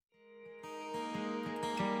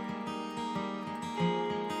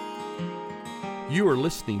You are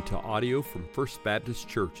listening to audio from First Baptist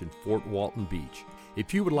Church in Fort Walton Beach.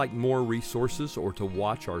 If you would like more resources or to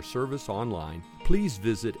watch our service online, please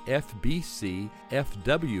visit fbcfwb.org.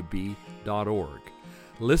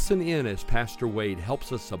 Listen in as Pastor Wade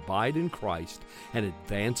helps us abide in Christ and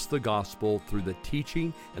advance the gospel through the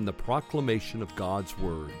teaching and the proclamation of God's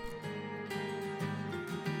Word.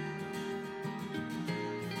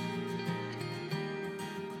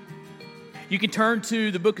 You can turn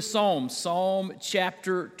to the book of Psalms, Psalm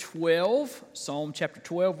chapter 12. Psalm chapter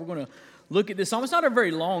 12, we're going to look at this psalm. It's not a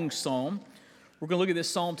very long psalm. We're going to look at this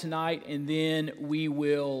psalm tonight, and then we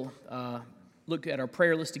will look at our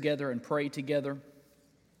prayer list together and pray together.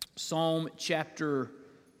 Psalm chapter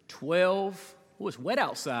 12. Oh, it's wet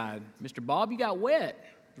outside. Mr. Bob, you got wet.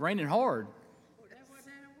 It's raining hard.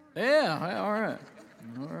 Yeah, all right.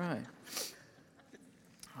 All right.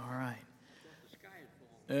 All right.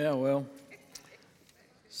 Yeah, well.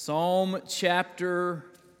 Psalm chapter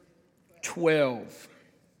 12.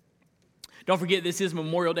 Don't forget, this is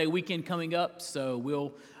Memorial Day weekend coming up, so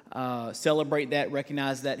we'll celebrate that,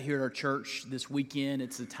 recognize that here at our church this weekend.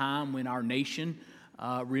 It's a time when our nation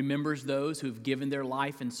remembers those who have given their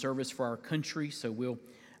life in service for our country, so we'll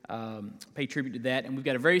pay tribute to that. And we've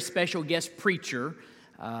got a very special guest preacher.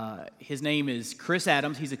 His name is Chris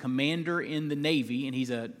Adams. He's a commander in the Navy, and he's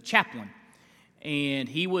a chaplain. And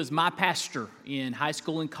he was my pastor in high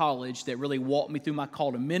school and college that really walked me through my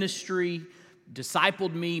call to ministry,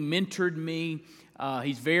 discipled me, mentored me.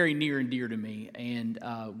 He's very near and dear to me and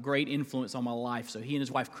great influence on my life. So he and his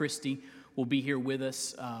wife, Christy, will be here with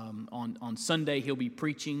us on Sunday. He'll be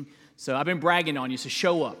preaching. So I've been bragging on you, so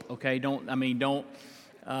show up, okay? Don't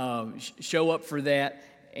show up for that,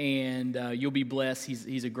 and you'll be blessed.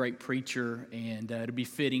 He's a great preacher, and it'll be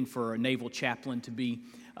fitting for a naval chaplain to be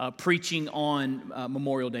preaching on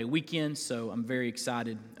Memorial Day weekend, so I'm very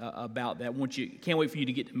excited about that. Can't wait for you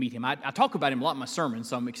to get to meet him. I talk about him a lot in my sermon,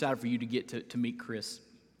 so I'm excited for you to get to meet Chris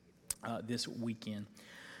this weekend.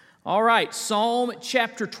 All right, Psalm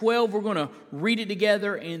chapter 12, we're going to read it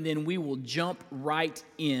together, and then we will jump right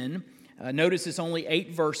in. Notice it's only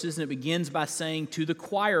 8 verses, and it begins by saying, to the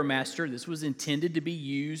choir master. This was intended to be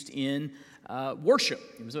used in worship.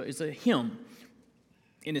 It's a hymn.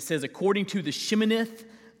 And it says, according to the Sheminith,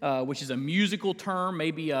 which is a musical term,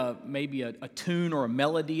 maybe a tune or a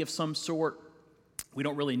melody of some sort. We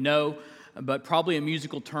don't really know, but probably a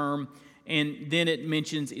musical term. And then it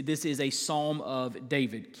mentions this is a psalm of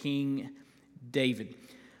David, King David.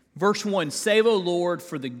 Verse 1, save, O Lord,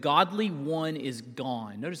 for the godly one is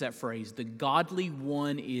gone. Notice that phrase, the godly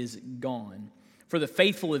one is gone. For the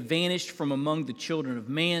faithful have vanished from among the children of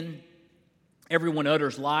man. Everyone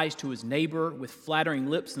utters lies to his neighbor. With flattering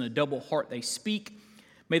lips and a double heart they speak.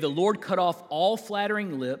 May the Lord cut off all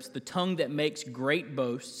flattering lips, the tongue that makes great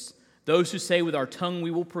boasts. Those who say with our tongue we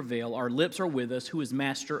will prevail, our lips are with us, who is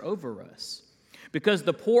master over us. Because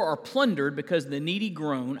the poor are plundered, because the needy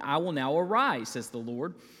groan, I will now arise, says the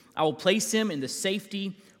Lord. I will place him in the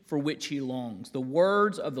safety for which he longs. The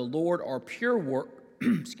words of the Lord are pure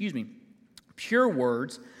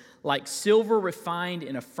words, like silver refined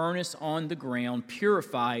in a furnace on the ground,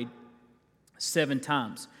 purified 7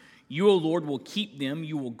 times. You, O Lord, will keep them.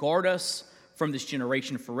 You will guard us from this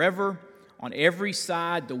generation forever. On every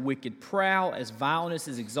side the wicked prowl, as vileness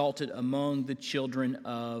is exalted among the children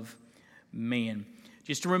of man.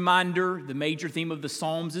 Just a reminder, the major theme of the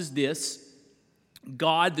Psalms is this.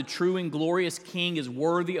 God, the true and glorious King, is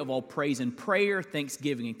worthy of all praise and prayer,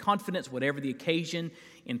 thanksgiving and confidence, whatever the occasion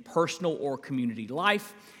in personal or community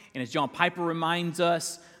life. And as John Piper reminds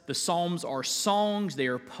us, the Psalms are songs, they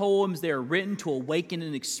are poems, they are written to awaken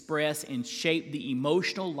and express and shape the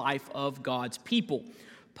emotional life of God's people.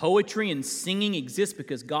 Poetry and singing exist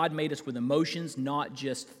because God made us with emotions, not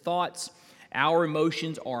just thoughts. Our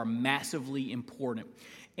emotions are massively important.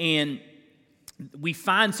 And we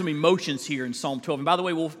find some emotions here in Psalm 12. And by the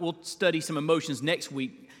way, we'll study some emotions next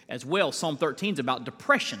week as well. Psalm 13 is about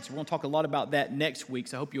depression, so we're going to talk a lot about that next week,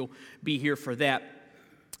 so I hope you'll be here for that.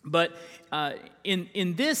 But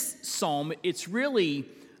in this psalm, it's really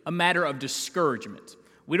a matter of discouragement.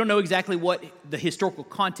 We don't know exactly what the historical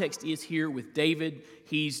context is here with David.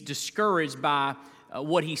 He's discouraged by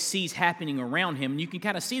what he sees happening around him. And you can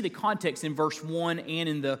kind of see the context in verse 1 and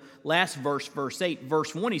in the last verse, verse 8.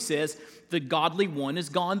 Verse 1, he says, the godly one is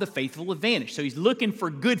gone, the faithful have vanished. So he's looking for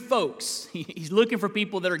good folks. He's looking for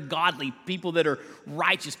people that are godly, people that are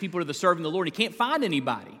righteous, people that are serving the Lord. He can't find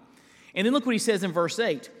anybody. And then look what he says in verse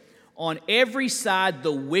 8. On every side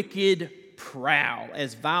the wicked prowl,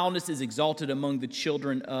 as vileness is exalted among the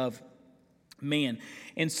children of man.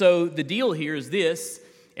 And so the deal here is this.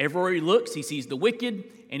 Everywhere he looks, he sees the wicked,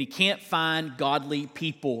 and he can't find godly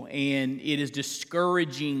people. And it is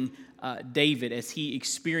discouraging David as he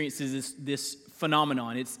experiences this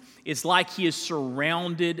phenomenon. It's like he is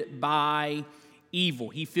surrounded by evil.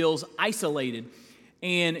 He feels isolated.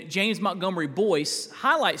 And James Montgomery Boyce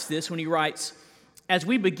highlights this when he writes, as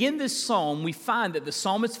we begin this psalm, we find that the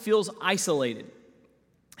psalmist feels isolated.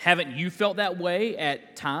 Haven't you felt that way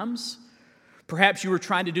at times? Perhaps you were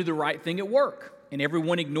trying to do the right thing at work, and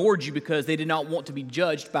everyone ignored you because they did not want to be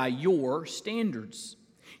judged by your standards.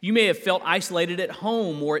 You may have felt isolated at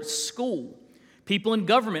home or at school. People in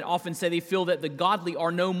government often say they feel that the godly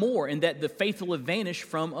are no more and that the faithful have vanished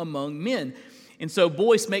from among men. And so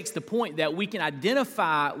Boyce makes the point that we can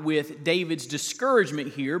identify with David's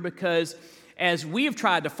discouragement here because as we have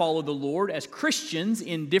tried to follow the Lord as Christians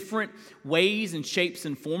in different ways and shapes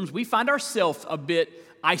and forms, we find ourselves a bit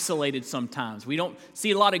isolated sometimes. We don't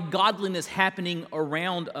see a lot of godliness happening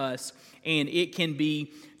around us, and it can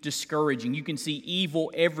be discouraging. You can see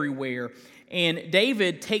evil everywhere. And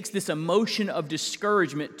David takes this emotion of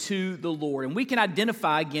discouragement to the Lord. And we can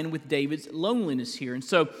identify again with David's loneliness here. And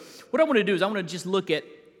so what I want to do is I want to just look at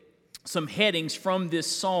some headings from this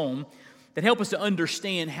psalm that help us to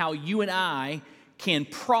understand how you and I can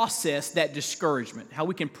process that discouragement, how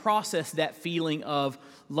we can process that feeling of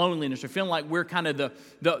loneliness or feeling like we're kind of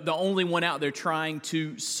the only one out there trying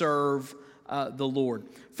to serve the Lord.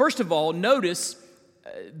 First of all, notice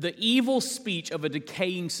the evil speech of a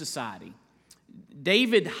decaying society.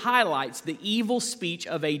 David highlights the evil speech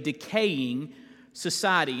of a decaying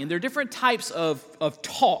society. And there are different types of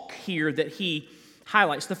talk here that he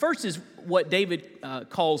highlights. The first is what David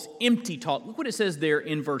calls empty talk. Look what it says there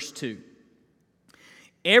in verse 2.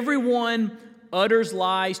 Everyone utters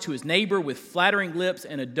lies to his neighbor with flattering lips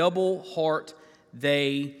and a double heart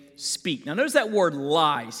they speak. Now notice that word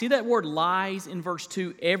lies. See that word lies in verse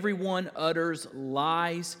 2? Everyone utters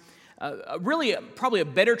lies. Probably a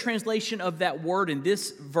better translation of that word in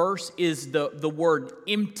this verse is the word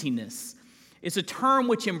emptiness. It's a term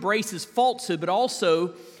which embraces falsehood, but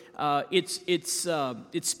also it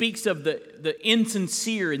speaks of the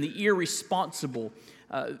insincere and the irresponsible,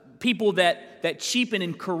 people that cheapen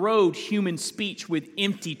and corrode human speech with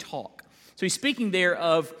empty talk. So he's speaking there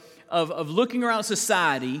of looking around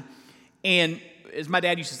society, and as my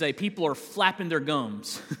dad used to say, people are flapping their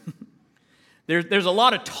gums. There's a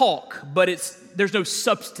lot of talk, but there's no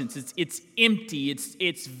substance. It's empty.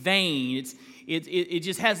 It's vain. It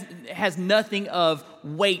just has nothing of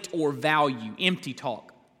weight or value. Empty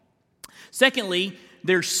talk. Secondly,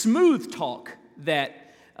 there's smooth talk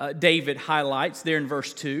that David highlights there in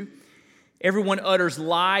verse 2. Everyone utters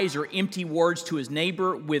lies or empty words to his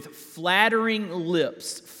neighbor with flattering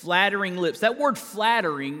lips. Flattering lips. That word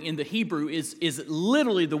flattering in the Hebrew is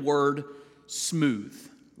literally the word smooth.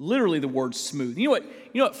 Literally the word smooth. You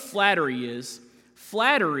know what flattery is?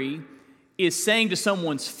 Flattery is saying to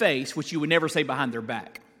someone's face what you would never say behind their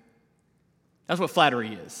back. That's what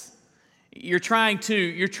flattery is. You're trying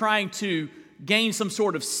to gain some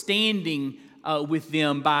sort of standing with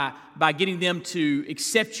them by getting them to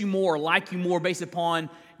accept you more, like you more based upon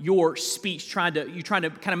your speech. You're trying to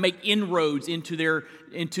kind of make inroads into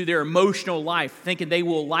their emotional life, thinking they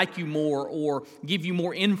will like you more or give you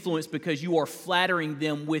more influence because you are flattering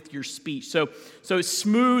them with your speech. So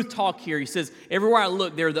smooth talk here. He says, everywhere I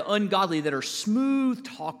look, there are the ungodly that are smooth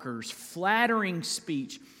talkers, flattering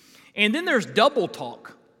speech. And then there's double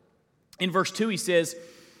talk. In verse 2, he says,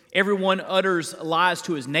 everyone utters lies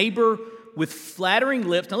to his neighbor with flattering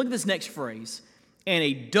lips. Now look at this next phrase. And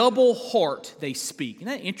a double heart they speak. Isn't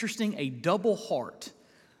that interesting? A double heart.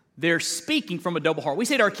 They're speaking from a double heart. We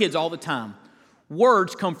say to our kids all the time,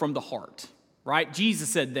 words come from the heart, right? Jesus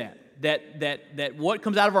said that what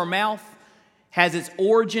comes out of our mouth has its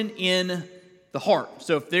origin in the heart.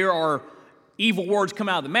 So if there are evil words come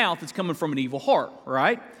out of the mouth, it's coming from an evil heart,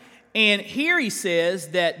 right? And here he says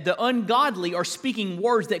that the ungodly are speaking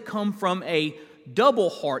words that come from a double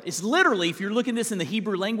heart. It's literally, if you're looking at this in the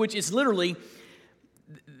Hebrew language, it's literally,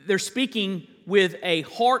 they're speaking with a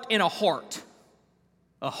heart and a heart.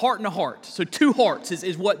 A heart and a heart. So two hearts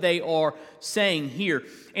is what they are saying here.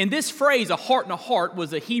 And this phrase, a heart and a heart,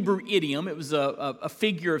 was a Hebrew idiom. It was a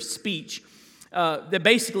figure of speech that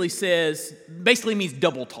basically means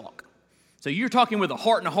double talk. So you're talking with a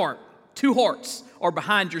heart and a heart. Two hearts are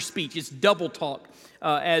behind your speech. It's double talk.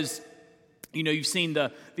 As you know, you've seen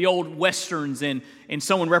the old Westerns, and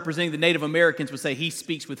someone representing the Native Americans would say he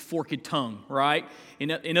speaks with forked tongue, right?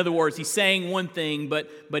 In other words, he's saying one thing, but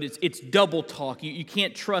it's double talk. You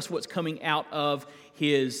can't trust what's coming out of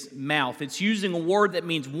his mouth. It's using a word that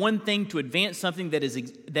means one thing to advance something that is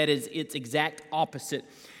its exact opposite.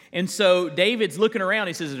 And so David's looking around.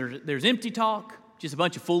 He says there's empty talk, just a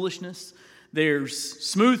bunch of foolishness. There's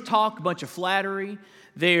smooth talk, a bunch of flattery.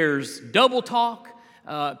 There's double talk.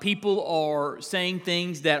 People are saying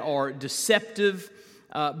things that are deceptive.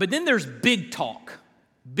 But then there's big talk.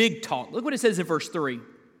 Big talk. Look what it says in verse 3.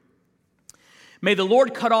 May the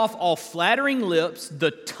Lord cut off all flattering lips, the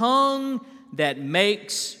tongue that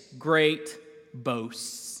makes great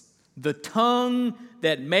boasts. The tongue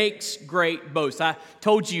that makes great boasts. I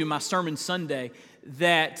told you in my sermon Sunday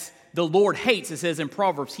that the Lord hates, it says in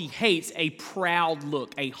Proverbs, he hates a proud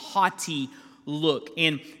look, a haughty look.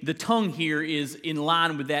 And the tongue here is in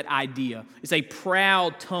line with that idea. It's a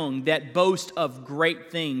proud tongue that boasts of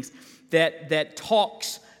great things, that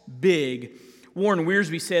talks big. Warren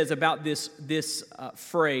Wiersbe says about this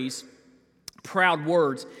phrase, proud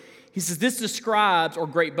words, he says, this describes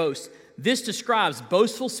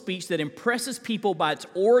boastful speech that impresses people by its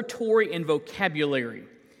oratory and vocabulary.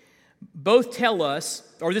 Both tell us,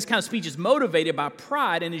 or this kind of speech is motivated by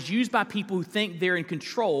pride and is used by people who think they're in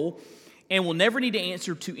control and will never need to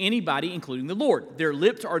answer to anybody, including the Lord. Their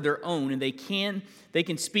lips are their own, and they can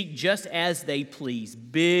speak just as they please.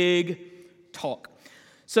 Big talk.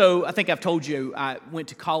 So I think I've told you I went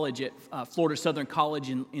to college at Florida Southern College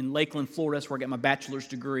in Lakeland, Florida. That's where I got my bachelor's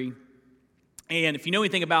degree. And if you know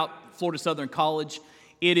anything about Florida Southern College,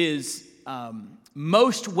 it is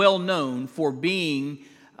most well known for being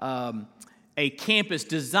a campus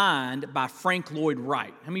designed by Frank Lloyd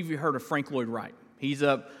Wright. How many of you heard of Frank Lloyd Wright? He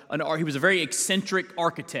was a very eccentric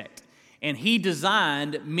architect, and he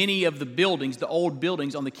designed many of the buildings, the old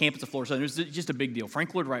buildings on the campus of Florida Southern. It was just a big deal.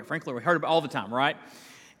 Frank Lloyd Wright, heard about all the time, right?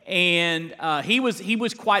 And he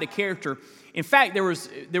was quite a character. In fact, there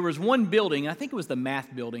was one building, I think it was the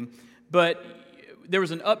math building, but there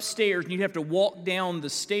was an upstairs, and you'd have to walk down the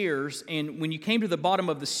stairs, and when you came to the bottom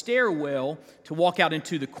of the stairwell to walk out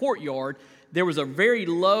into the courtyard, there was a very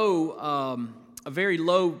low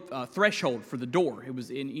threshold for the door. It was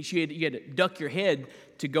you had to duck your head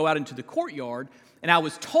to go out into the courtyard. And I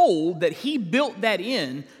was told that he built that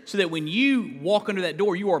in so that when you walk under that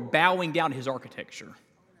door, you are bowing down to his architecture.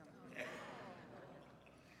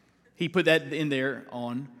 He put that in there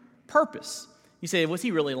on purpose. You say, was he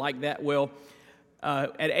really like that? Well,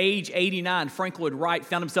 at age 89, Frank Lloyd Wright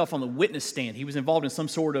found himself on the witness stand. He was involved in some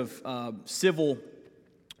sort of civil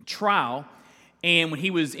trial. And when he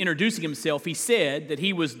was introducing himself, he said that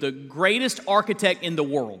he was the greatest architect in the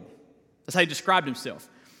world. That's how he described himself.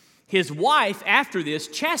 His wife, after this,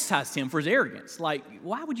 chastised him for his arrogance. Like,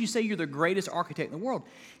 why would you say you're the greatest architect in the world?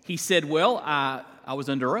 He said, well, I was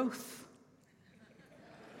under oath.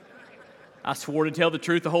 I swore to tell the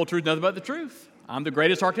truth, the whole truth, nothing but the truth. I'm the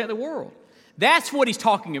greatest architect in the world. That's what he's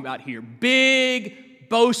talking about here. Big,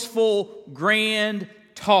 boastful, grand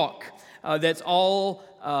talk. That's all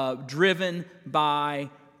driven by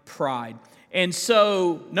pride. And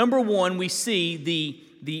so, number one, we see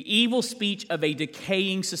the evil speech of a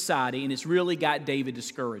decaying society, and it's really got David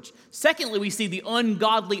discouraged. Secondly, we see the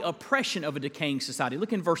ungodly oppression of a decaying society.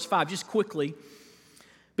 Look in verse 5, just quickly.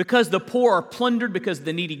 Because the poor are plundered, because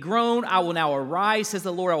the needy groan, I will now arise, says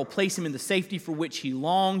the Lord. I will place him in the safety for which he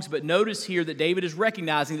longs. But notice here that David is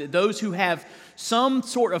recognizing that those who have some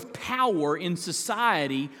sort of power in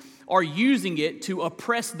society are using it to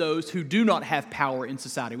oppress those who do not have power in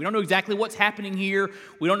society. We don't know exactly what's happening here.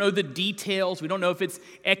 We don't know the details. We don't know if it's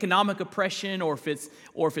economic oppression or if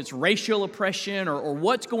it's racial oppression or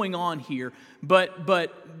what's going on here. But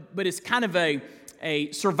it's kind of a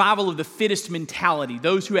survival of the fittest mentality.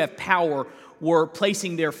 Those who have power were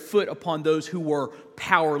placing their foot upon those who were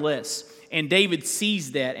powerless. And David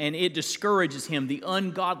sees that, and it discourages him, the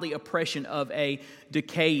ungodly oppression of a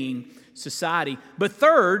decaying society. But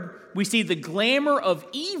third, we see the glamour of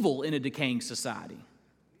evil in a decaying society.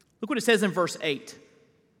 Look what it says in verse 8.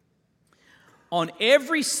 On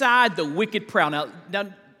every side the wicked prowl.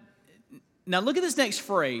 Now look at this next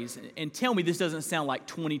phrase and tell me this doesn't sound like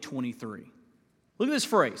 2023. Look at this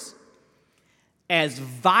phrase. As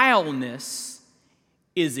vileness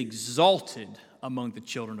is exalted among the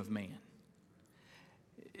children of man.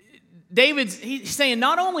 He's saying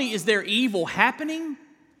not only is there evil happening,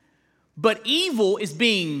 but evil is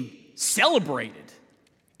being celebrated.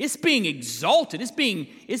 It's being exalted. It's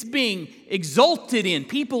being exalted in.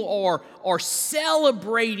 People are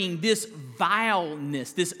celebrating this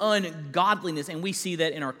vileness, this ungodliness, and we see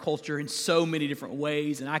that in our culture in so many different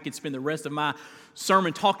ways. And I could spend the rest of my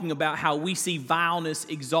sermon talking about how we see vileness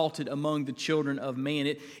exalted among the children of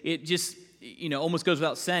man. It just almost goes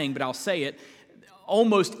without saying, but I'll say it.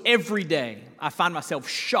 almost every day, I find myself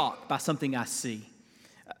shocked by something I see.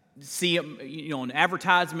 See it, on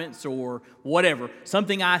advertisements or whatever,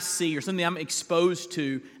 something I see or something I'm exposed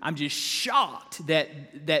to, I'm just shocked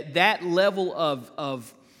that level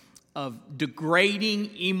of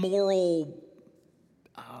degrading, immoral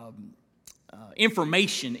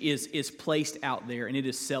information is placed out there, and it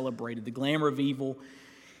is celebrated. The glamour of evil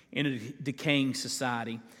in a decaying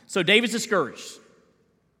society. So David's discouraged.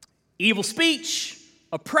 Evil speech,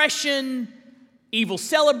 oppression, evil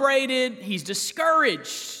celebrated. He's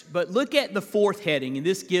discouraged. But look at the fourth heading, and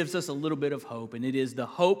this gives us a little bit of hope, and it is the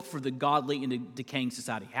hope for the godly in a decaying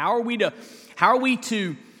society. How are we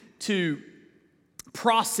to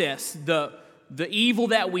process the evil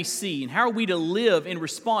that we see, and how are we to live in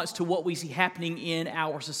response to what we see happening in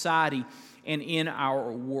our society and in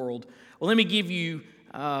our world? Well, let me give you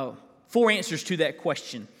 4 answers to that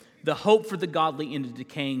question. The hope for the godly in a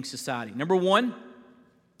decaying society. Number 1,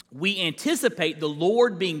 we anticipate the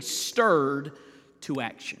Lord being stirred to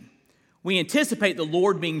action. We anticipate the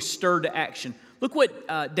Lord being stirred to action. Look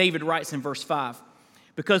what David writes in verse 5.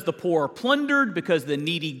 Because the poor are plundered, because the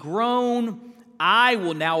needy groan, I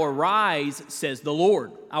will now arise, says the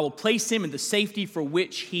Lord. I will place him in the safety for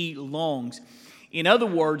which he longs. In other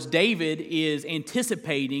words, David is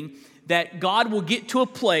anticipating that God will get to a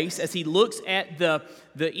place as he looks at the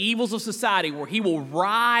evils of society where he will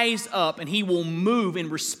rise up and he will move in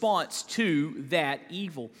response to that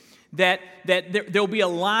evil. That there'll be a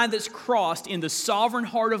line that's crossed in the sovereign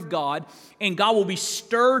heart of God, and God will be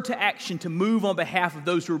stirred to action to move on behalf of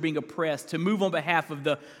those who are being oppressed, to move on behalf of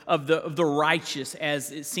the righteous,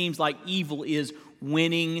 as it seems like evil is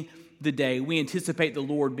winning the day. We anticipate the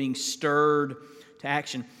Lord being stirred to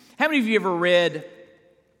action. How many of you ever read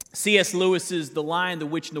C.S. Lewis's The Lion, the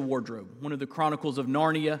Witch, and the Wardrobe, one of the Chronicles of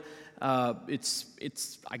Narnia? It's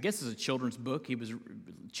I guess it's a children's book.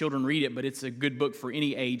 Children read it, but it's a good book for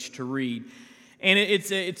any age to read. And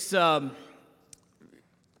it's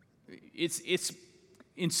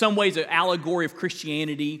in some ways an allegory of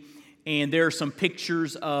Christianity, and there are some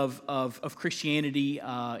pictures of Christianity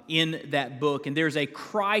in that book. And there's a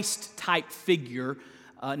Christ-type figure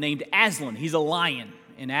named Aslan. He's a lion,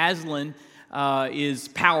 and Aslan is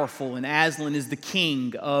powerful, and Aslan is the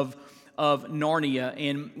king of Narnia.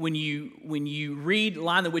 And when you read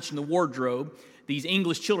Lion, the Witch, and the Wardrobe, these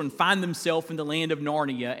English children find themselves in the land of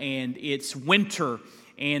Narnia, and it's winter,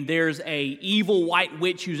 and there's a evil white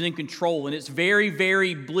witch who's in control, and it's very,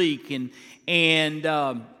 very bleak, and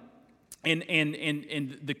the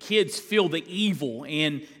kids feel the evil,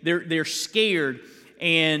 and they're scared,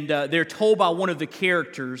 and they're told by one of the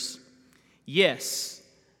characters, yes,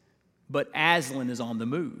 but Aslan is on the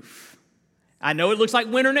move. I know it looks like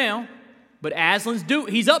winter now, but Aslan's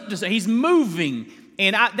he's up to something. He's moving.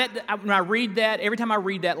 And when I read that, every time I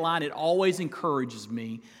read that line, it always encourages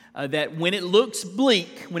me that when it looks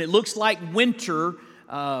bleak, when it looks like winter,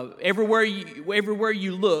 everywhere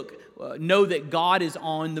you look, know that God is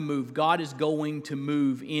on the move. God is going to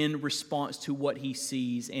move in response to what he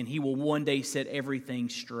sees, and he will one day set everything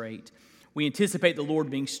straight. We anticipate the Lord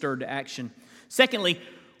being stirred to action. Secondly,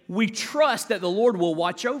 we trust that the Lord will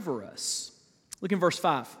watch over us. Look in verse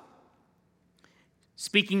 5.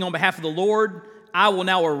 Speaking on behalf of the Lord, I will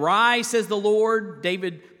now arise, says the Lord.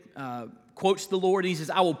 David quotes the Lord, and he says,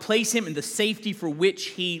 I will place him in the safety for which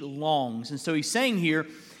he longs. And so he's saying here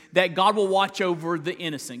that God will watch over the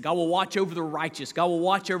innocent. God will watch over the righteous. God will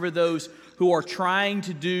watch over those who are trying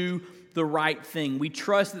to do the right thing. We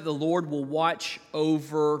trust that the Lord will watch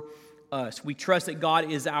over us. We trust that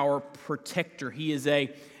God is our protector. He is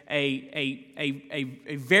a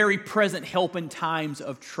very present help in times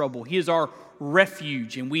of trouble. He is our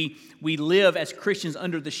refuge, and we live as Christians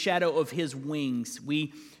under the shadow of his wings.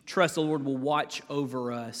 We trust the Lord will watch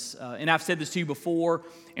over us. And I've said this to you before,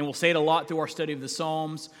 and we'll say it a lot through our study of the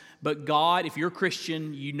Psalms, but God, if you're a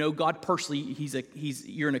Christian, you know God personally.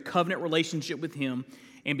 You're in a covenant relationship with him,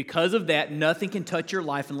 and because of that, nothing can touch your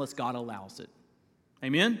life unless God allows it.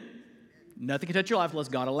 Amen? Nothing can touch your life unless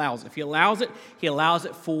God allows it. If he allows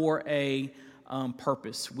it for a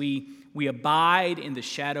purpose. We abide in the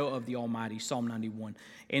shadow of the Almighty, Psalm 91.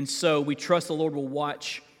 And so we trust the Lord will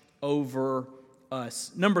watch over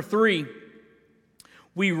us. Number 3,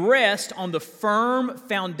 we rest on the firm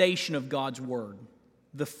foundation of God's Word.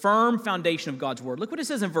 The firm foundation of God's Word. Look what it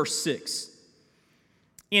says in verse 6.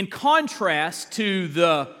 In contrast to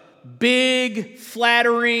the big,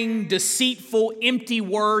 flattering, deceitful, empty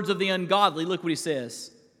words of the ungodly, look what he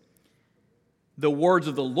says. The words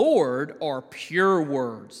of the Lord are pure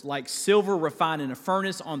words, like silver refined in a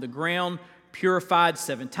furnace on the ground, purified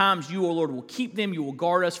 7 times. You, O Lord, will keep them. You will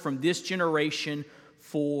guard us from this generation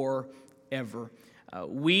forever.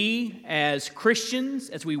 We, as Christians,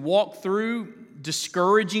 as we walk through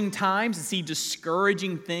discouraging times and see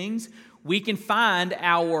discouraging things, we can find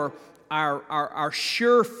our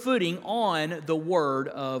sure footing on the Word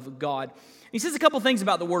of God. He says a couple things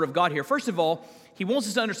about the Word of God here. First of all, he wants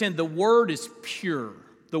us to understand the Word is pure.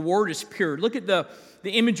 The Word is pure. Look at the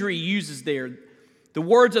imagery he uses there. The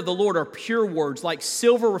words of the Lord are pure words, like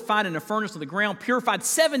silver refined in a furnace on the ground, purified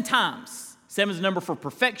 7 times. 7 is a number for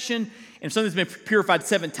perfection. And if something's been purified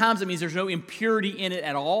 7 times, that means there's no impurity in it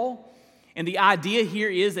at all. And the idea here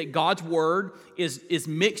is that God's Word is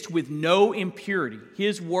mixed with no impurity.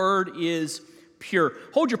 His Word is pure.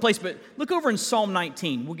 Hold your place, but look over in Psalm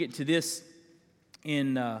 19. We'll get to this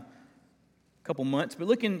in a couple months, but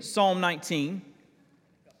look in Psalm 19.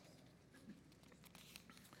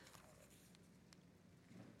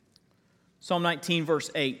 Psalm 19, verse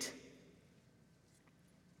 8.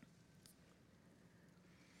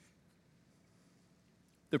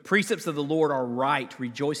 The precepts of the Lord are right,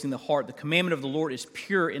 rejoicing the heart. The commandment of the Lord is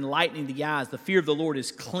pure, enlightening the eyes. The fear of the Lord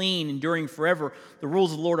is clean, enduring forever. The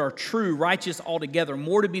rules of the Lord are true, righteous altogether.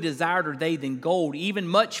 More to be desired are they than gold, even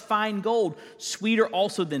much fine gold, sweeter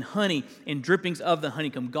also than honey, and drippings of the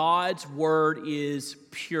honeycomb. God's word is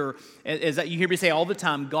pure. As you hear me say all the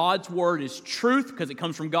time, God's word is truth, because it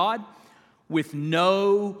comes from God, with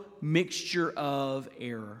no mixture of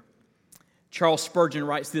error. Charles Spurgeon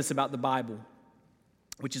writes this about the Bible,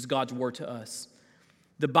 which is God's word to us.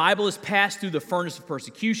 The Bible has passed through the furnace of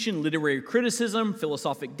persecution, literary criticism,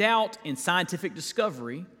 philosophic doubt, and scientific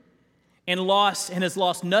discovery, and has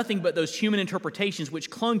lost nothing but those human interpretations which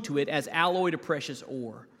clung to it as alloy to precious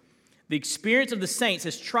ore. The experience of the saints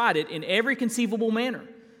has tried it in every conceivable manner,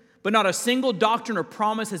 but not a single doctrine or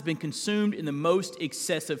promise has been consumed in the most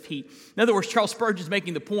excessive heat. In other words, Charles Spurgeon is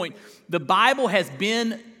making the point, the Bible has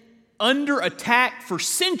been under attack for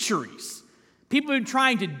centuries. People have been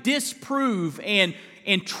trying to disprove and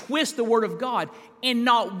twist the Word of God, and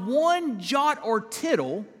not one jot or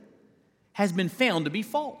tittle has been found to be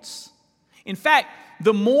false. In fact,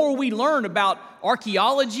 the more we learn about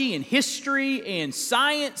archaeology and history and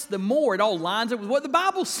science, the more it all lines up with what the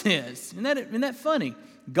Bible says. Isn't that funny?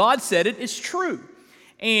 God said it, it's true.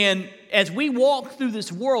 And as we walk through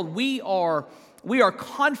this world, we are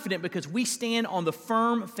confident because we stand on the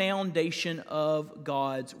firm foundation of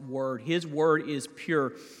God's Word. His Word is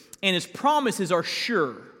pure, and His promises are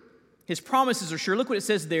sure. His promises are sure. Look what it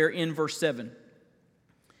says there in verse 7.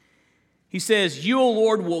 He says, you, O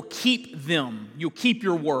Lord, will keep them. You'll keep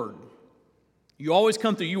your word. You always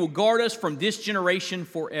come through. You will guard us from this generation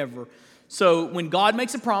forever. So when God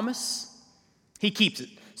makes a promise, He keeps it.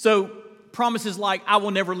 So promises like, I will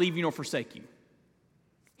never leave you nor forsake you.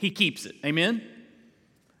 He keeps it. Amen?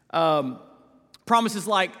 Promises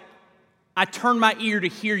like, I turn my ear to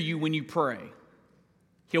hear you when you pray.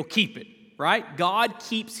 He'll keep it, right? God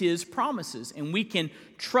keeps His promises, and we can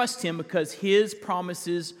trust Him because His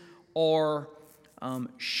promises are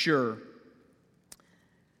sure.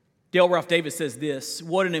 Dale Ralph Davis says this,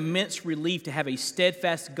 what an immense relief to have a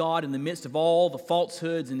steadfast God in the midst of all the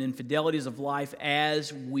falsehoods and infidelities of life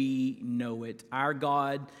as we know it. Our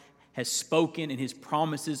God has spoken, and His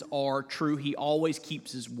promises are true. He always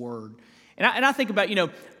keeps His word. And I think about,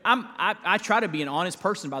 I try to be an honest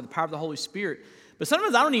person by the power of the Holy Spirit, but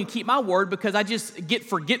sometimes I don't even keep my word because I just get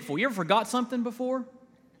forgetful. You ever forgot something before?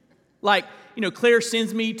 Like, Claire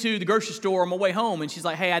sends me to the grocery store on my way home, and she's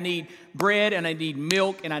like, hey, I need bread, and I need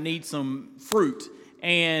milk, and I need some fruit.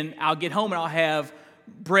 And I'll get home, and I'll have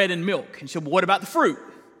bread and milk. And she'll, well, what about the fruit?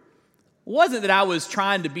 It wasn't that I was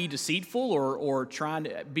trying to be deceitful or trying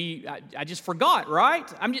to be, I just forgot, right?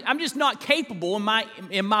 I'm just not capable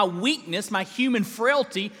in my weakness, my human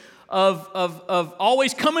frailty of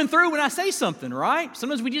always coming through when I say something, right?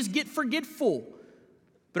 Sometimes we just get forgetful.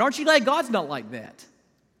 But aren't you glad God's not like that?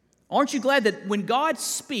 Aren't you glad that when God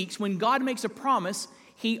speaks, when God makes a promise,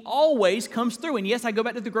 He always comes through? And yes, I go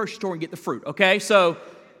back to the grocery store and get the fruit, okay? So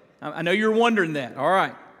I know you're wondering that, all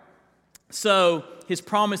right. So His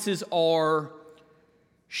promises are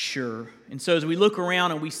sure. And so as we look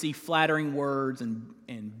around and we see flattering words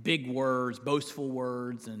and big words, boastful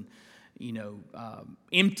words, and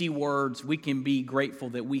empty words, we can be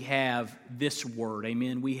grateful that we have this word,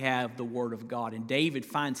 amen? We have the Word of God. And David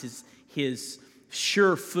finds his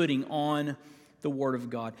sure footing on the Word of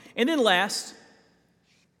God. And then last,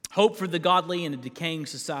 hope for the godly in a decaying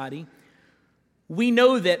society. We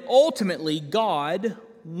know that ultimately God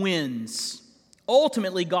wins.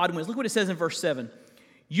 Ultimately God wins. Look what it says in verse 7.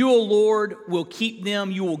 You, O Lord, will keep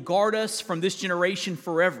them. You will guard us from this generation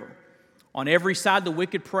forever. On every side the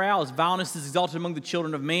wicked prowl, as violence is exalted among the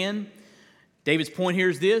children of man. David's point here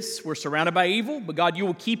is this: we're surrounded by evil, but God, you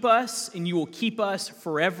will keep us, and you will keep us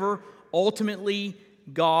forever. Ultimately,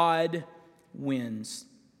 God wins.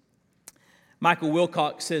 Michael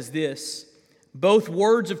Wilcox says this: both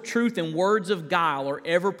words of truth and words of guile are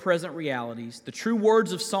ever-present realities. The true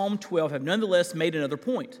words of Psalm 12 have nonetheless made another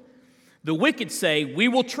point. The wicked say, we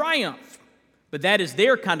will triumph, but that is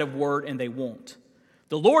their kind of word, and they won't.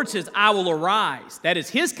 The Lord says, I will arise. That is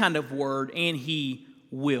his kind of word, and he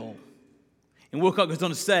will. And Wilcox goes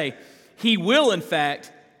on to say, he will, in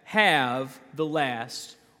fact, have the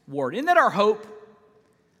last word. Isn't that our hope?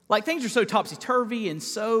 Like, things are so topsy-turvy and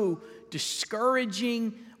so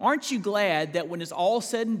discouraging. Aren't you glad that when it's all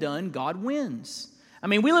said and done, God wins? I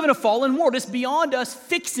mean, we live in a fallen world. It's beyond us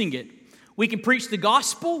fixing it. We can preach the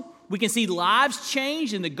gospel. We can see lives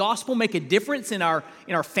change and the gospel make a difference in our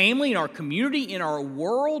family, in our community, in our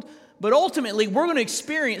world. But ultimately, we're going to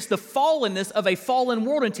experience the fallenness of a fallen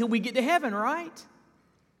world until we get to heaven, right?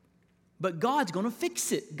 But God's going to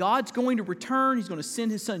fix it. God's going to return. He's going to send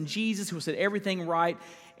his son Jesus, who will set everything right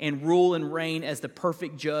and rule and reign as the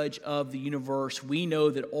perfect judge of the universe. We know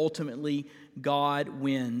that ultimately God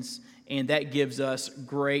wins, and that gives us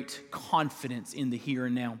great confidence in the here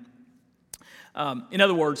and now. In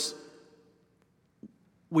other words,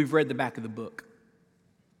 we've read the back of the book,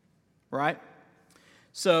 right?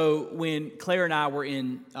 So when Claire and I were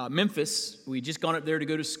in Memphis, we had just gone up there to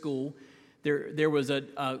go to school. There was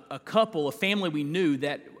a couple, a family we knew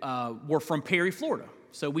that were from Perry, Florida.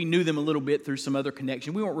 So we knew them a little bit through some other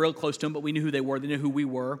connection. We weren't real close to them, but we knew who they were. They knew who we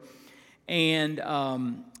were. And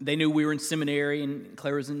they knew we were in seminary, and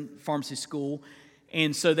Claire was in pharmacy school.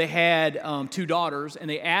 And so they had 2 daughters, and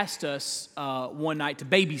they asked us one night to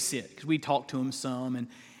babysit, because we talked to them some,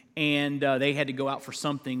 and they had to go out for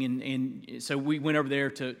something. And so we went over there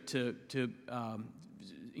to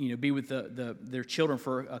be with their children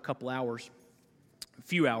for a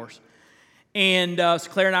few hours. And so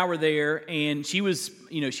Claire and I were there, and she was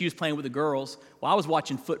playing with the girls while I was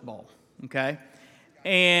watching football. Okay,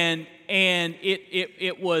 and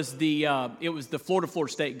it was the Florida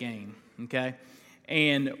State game. Okay,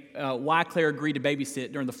 and why Claire agreed to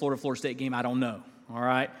babysit during the Florida State game, I don't know. All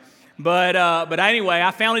right, but anyway,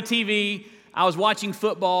 I found a TV. I was watching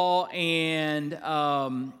football, and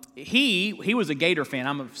he was a Gator fan.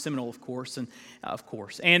 I'm a Seminole, of course, and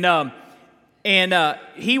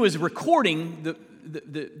he was recording the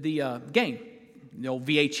game, the old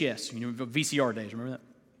VHS, VCR days. Remember that?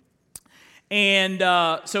 And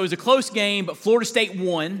so it was a close game, but Florida State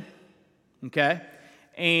won. Okay,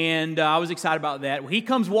 and I was excited about that. Well, he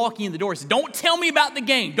comes walking in the door and says, "Don't tell me about the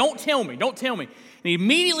game. Don't tell me. And he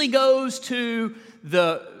immediately goes to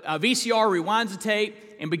the VCR, rewinds the tape,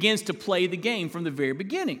 and begins to play the game from the very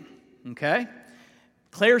beginning. Okay.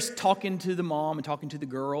 Claire's talking to the mom and talking to the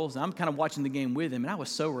girls, and I'm kind of watching the game with him, and I was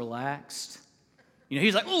so relaxed.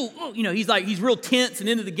 He's like, he's real tense and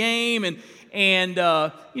into the game, and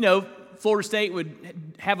Florida State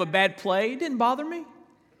would have a bad play. It didn't bother me.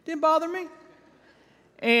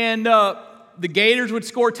 And the Gators would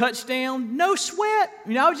score a touchdown. No sweat.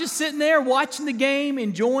 I was just sitting there watching the game,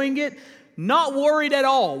 enjoying it, not worried at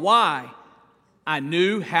all. Why? I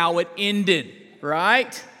knew how it ended,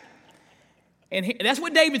 right? And that's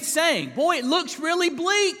what David's saying. Boy, it looks really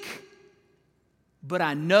bleak, but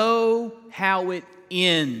I know how it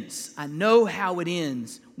ends.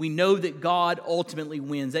 We know that God ultimately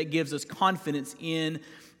wins. That gives us confidence in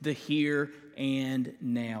the here and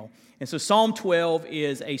now. And so Psalm 12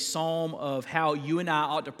 is a psalm of how you and I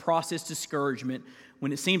ought to process discouragement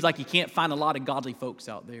when it seems like you can't find a lot of godly folks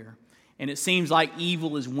out there, and it seems like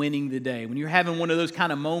evil is winning the day. When you're having one of those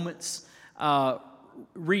kind of moments,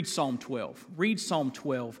 read Psalm 12. Read Psalm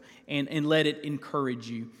 12 and let it encourage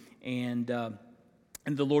you, and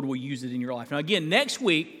the Lord will use it in your life. Now again, next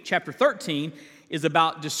week, chapter 13, is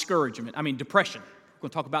about depression. We're going to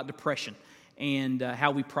talk about depression and how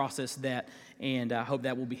we process that, and I hope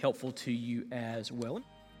that will be helpful to you as well.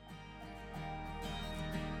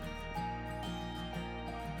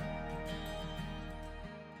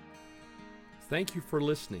 Thank you for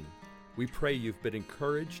listening. We pray you've been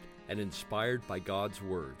encouraged and inspired by God's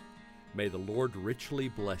Word. May the Lord richly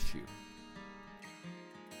bless you.